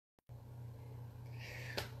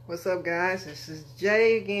What's up, guys? This is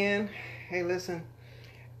Jay again. Hey, listen,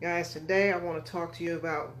 guys, today I want to talk to you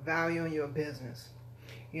about value in your business.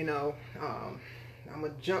 I'm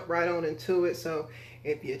gonna jump right on into it. So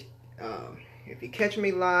if you catch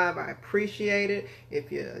me live, I appreciate it.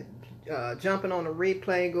 If you're jumping on the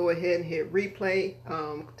replay, go ahead and hit replay.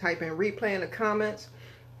 Type in replay in the comments.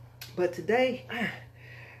 But today,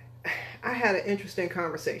 I had an interesting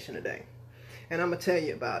conversation today, and I'm gonna tell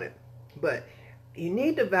you about it. But you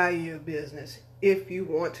need to value your business if you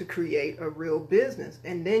want to create a real business,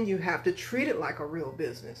 and then you have to treat it like a real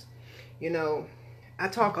business. I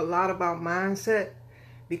talk a lot about mindset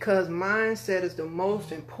because mindset is the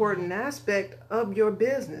most important aspect of your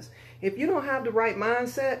business. If you don't have the right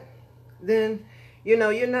mindset, then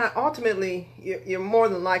you're not ultimately, you're more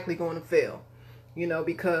than likely going to fail.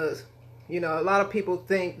 Because a lot of people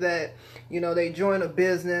think that they join a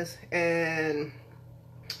business and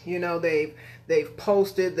they've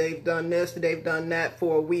posted, they've done this, they've done that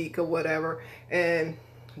for a week or whatever, and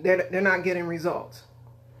they're not getting results.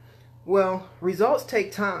 Well, results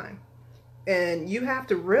take time, and you have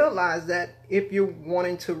to realize that if you're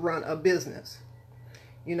wanting to run a business,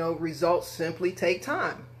 results simply take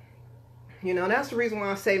time. That's the reason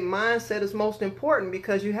why I say mindset is most important,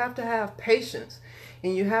 because you have to have patience,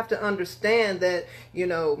 and you have to understand that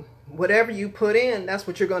whatever you put in, that's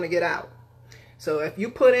what you're going to get out. So if you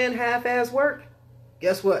put in half-ass work,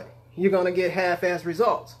 guess what? You're going to get half-ass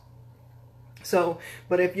results.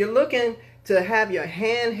 But if you're looking to have your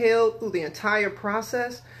hand held through the entire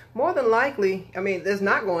process, more than likely, that's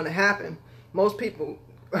not going to happen. Most people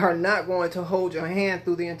are not going to hold your hand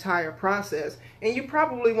through the entire process, and you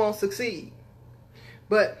probably won't succeed.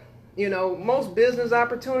 But, most business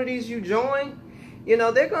opportunities you join,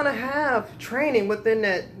 they're going to have training within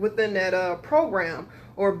that program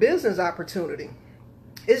or business opportunity.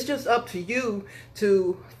 It's just up to you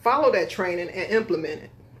to follow that training and implement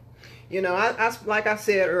it. I like I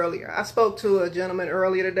said earlier, I spoke to a gentleman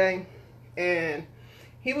earlier today, and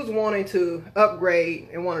he was wanting to upgrade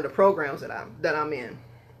in one of the programs that I'm in.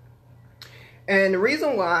 And the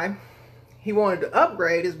reason why he wanted to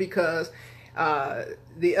upgrade is because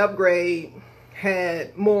the upgrade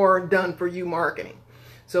had more done for you marketing.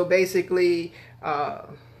 So basically,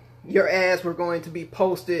 your ads were going to be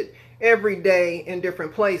posted every day in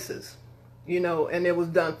different places, and it was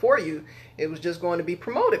done for you. It was just going to be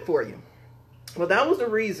promoted for you. Well, that was the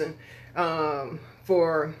reason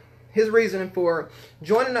for his reason for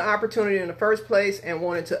joining the opportunity in the first place and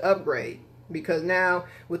wanting to upgrade, because now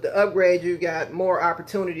with the upgrade you got more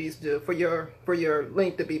opportunities for your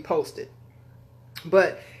link to be posted.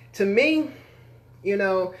 But to me,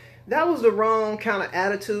 that was the wrong kind of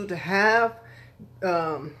attitude to have,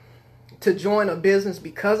 to join a business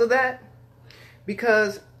because of that.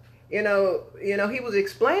 Because he was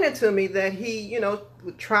explaining to me that he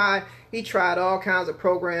tried all kinds of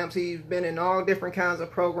programs. He's been in all different kinds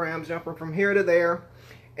of programs, jumping from here to there,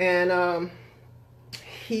 and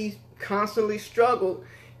he constantly struggled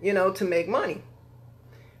to make money.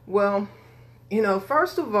 Well,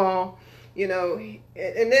 first of all, and then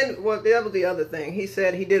that was the other thing. He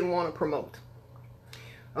said he didn't want to promote.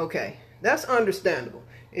 Okay, that's understandable.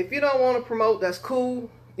 If you don't want to promote, that's cool,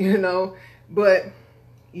 but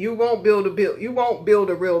you won't build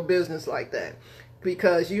a real business like that,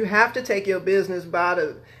 because you have to take your business by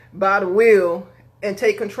the wheel and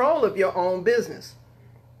take control of your own business.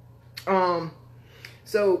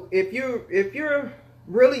 So if you're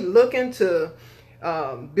really looking to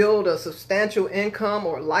build a substantial income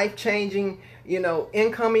or life-changing,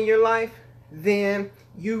 income in your life, then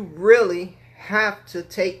you really have to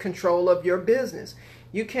take control of your business.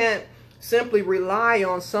 You can't simply rely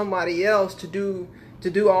on somebody else to do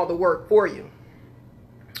all the work for you.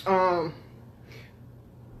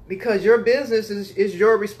 Because your business is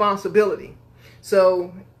your responsibility.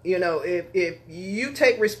 So, if you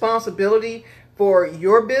take responsibility for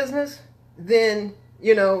your business, then,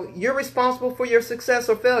 you're responsible for your success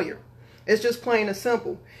or failure. It's just plain and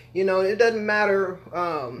simple. It doesn't matter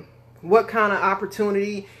what kind of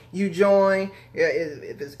opportunity you join,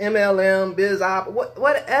 if it's MLM, BizOp,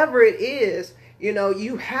 whatever it is,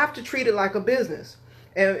 you have to treat it like a business.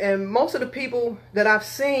 And most of the people that I've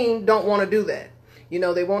seen don't want to do that.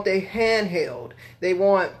 They want their hand held. They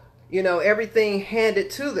want, everything handed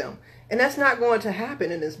to them. And that's not going to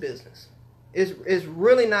happen in this business. It's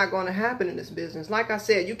really not going to happen in this business. Like I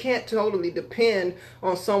said, you can't totally depend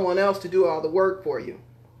on someone else to do all the work for you.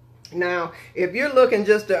 Now, if you're looking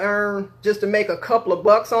just to make a couple of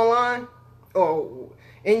bucks online or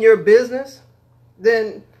in your business,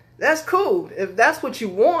 then that's cool if that's what you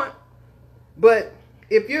want. But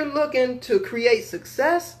if you're looking to create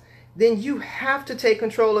success, then you have to take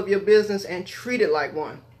control of your business and treat it like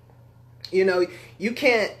one. You know, you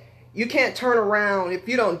can't turn around, if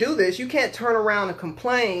you don't do this, you can't turn around and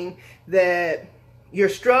complain that you're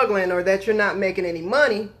struggling or that you're not making any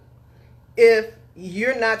money if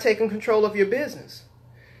you're not taking control of your business.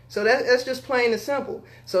 So that's just plain and simple.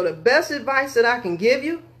 So the best advice that I can give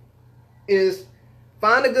you is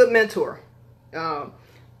find a good mentor.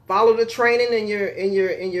 Follow the training in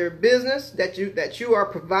your business that you are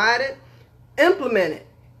provided. Implement it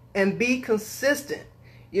and be consistent.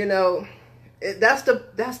 You know, that's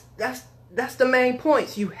the main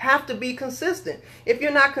points. You have to be consistent. If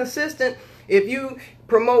you're not consistent, if you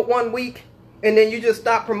promote 1 week and then you just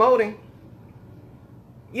stop promoting,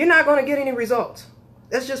 you're not going to get any results.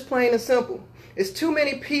 That's just plain and simple. It's too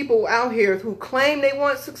many people out here who claim they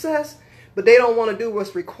want success, but they don't want to do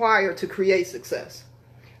what's required to create success.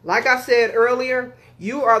 Like I said earlier,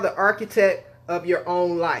 you are the architect of your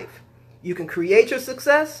own life. You can create your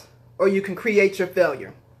success or you can create your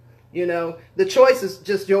failure. You know, the choice is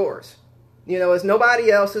just yours. You know, it's nobody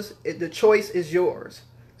else's. The choice is yours.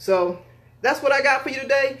 So that's what I got for you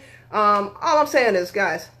today. All I'm saying is,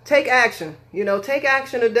 guys, take action. You know, take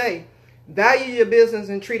action today. Value your business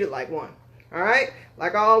and treat it like one. All right?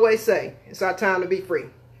 Like I always say, it's our time to be free.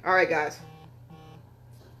 All right, guys.